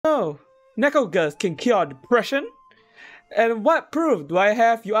Neko girls can cure depression? And what proof do I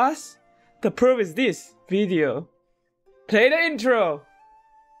have, you ask? The proof is this video. Play the intro!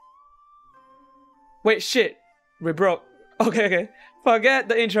 Wait, shit. We broke. Okay. Forget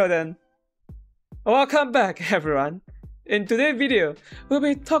the intro then. Welcome back, everyone. In today's video, we'll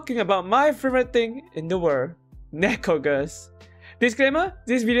be talking about my favorite thing in the world, Neko girls. Disclaimer,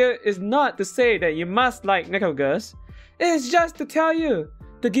 this video is not to say that you must like Neko girls. It is just to tell you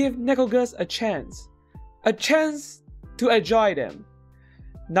to give Neko girls a chance to enjoy them.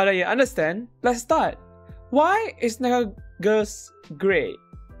 Now that you understand, let's start. Why is Neko girls great?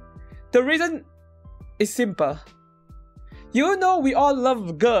 The reason is simple. You know we all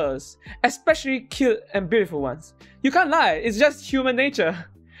love girls, especially cute and beautiful ones. You can't lie, it's just human nature.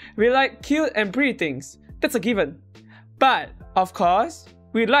 We like cute and pretty things, that's a given. But, of course,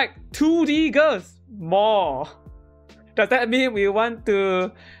 we like 2D girls more. Does that mean we want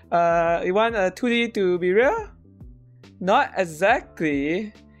a 2D to be real? Not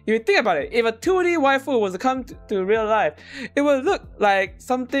exactly. If you think about it, if a 2D waifu was to come to real life, it would look like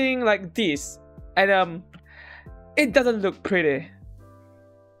something like this. And it doesn't look pretty.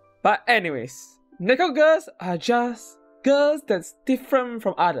 But anyways, Neko girls are just girls that's different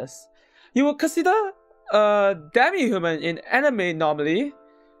from others. You would consider a demi-human in anime normally.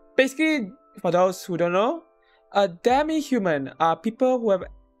 Basically, for those who don't know, a demi-human are people who have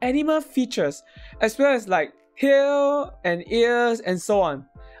animal features as well as like tail and ears and so on.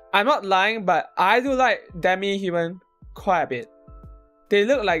 I'm not lying, but I do like demi-human quite a bit. They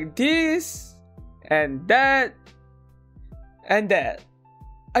look like this and that and that.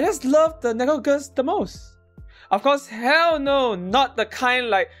 I just love the Neko girls the most. Of course, hell no, not the kind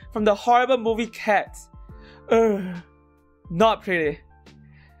like from the horrible movie Cats. Not pretty.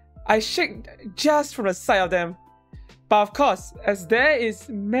 I shake just from the sight of them. But of course, as there is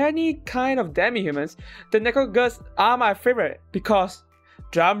many kind of demi-humans, the Neko girls are my favorite because,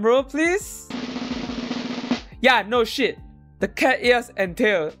 drum roll please. Yeah, no shit. The cat ears and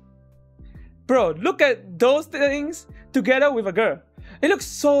tail. Bro, look at those things together with a girl. It looks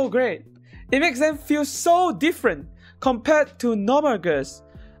so great. It makes them feel so different compared to normal girls.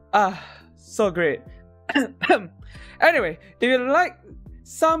 So great. Anyway, if you like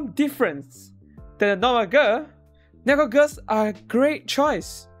some difference than a normal girl, Neko girls are a great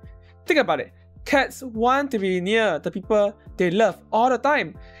choice. Think about it. Cats want to be near the people they love all the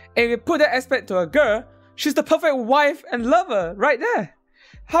time. And if you put that aspect to a girl, she's the perfect wife and lover right there.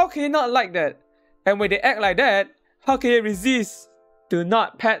 How can you not like that? And when they act like that, how can you resist to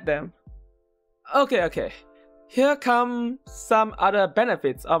not pet them? Okay. Here come some other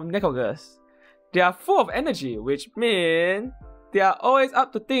benefits of Neko girls. They are full of energy, which means they are always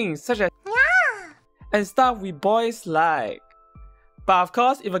up to things such as and stuff we boys like. But of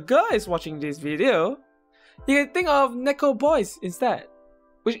course, if a girl is watching this video, you can think of Neko boys instead,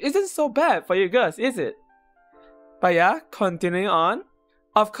 which isn't so bad for you girls, is it? But yeah, continuing on.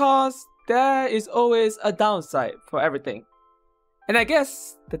 Of course, there is always a downside for everything. And I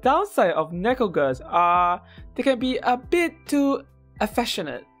guess the downside of Neko girls are they can be a bit too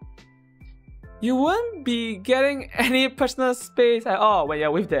affectionate. You won't be getting any personal space at all when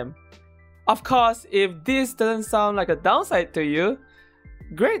you're with them. Of course, if this doesn't sound like a downside to you,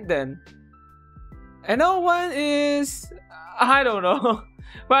 great then. Another one is, I don't know.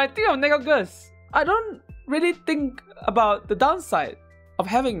 When I think of Neko girls, I don't really think about the downside of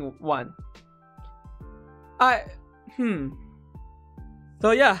having one.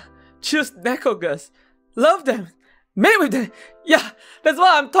 So yeah, choose Neko girls. Love them. Mate with them. Yeah, that's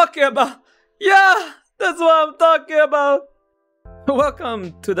what I'm talking about. Yeah, that's what I'm talking about.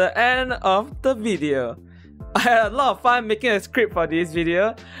 Welcome to the end of the video. I had a lot of fun making a script for this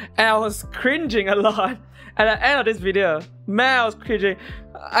video and I was cringing a lot at the end of this video. Man, I was cringing.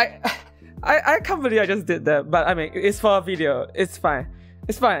 I can't believe I just did that, but I mean, it's for a video. It's fine.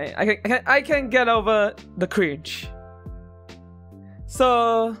 It's fine. I can get over the cringe.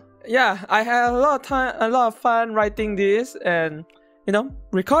 So yeah, I had a lot of fun writing this and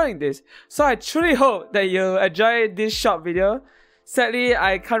recording this. So I truly hope that you enjoyed this short video. Sadly,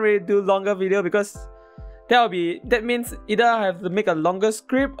 I can't really do longer video because that means either I have to make a longer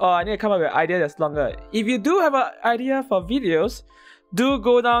script or I need to come up with an idea that's longer. If you do have an idea for videos, do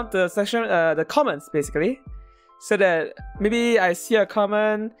go down to the section, the comments basically, so that maybe I see a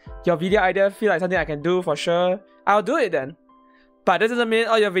comment, your video idea feel like something I can do for sure, I'll do it then. But that doesn't mean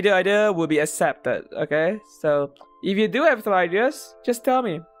all your video idea will be accepted, okay? So if you do have some ideas, just tell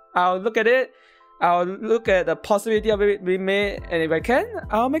me. I'll look at it. I'll look at the possibility of it being made, and if I can,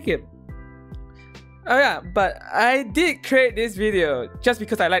 I'll make it. Oh yeah, but I did create this video just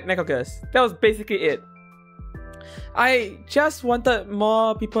because I like Neko girls. That was basically it. I just wanted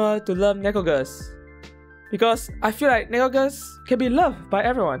more people to love Neko girls because I feel like Neko girls can be loved by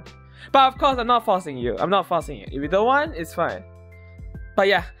everyone. But of course, I'm not forcing you. I'm not forcing you. If you don't want, it's fine. But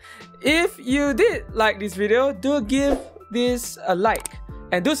yeah, if you did like this video, do give this a like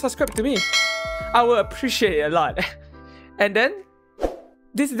and do subscribe to me. I will appreciate it a lot. And then,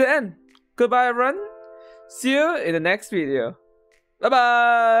 this is the end. Goodbye everyone. See you in the next video. Bye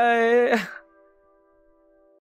bye.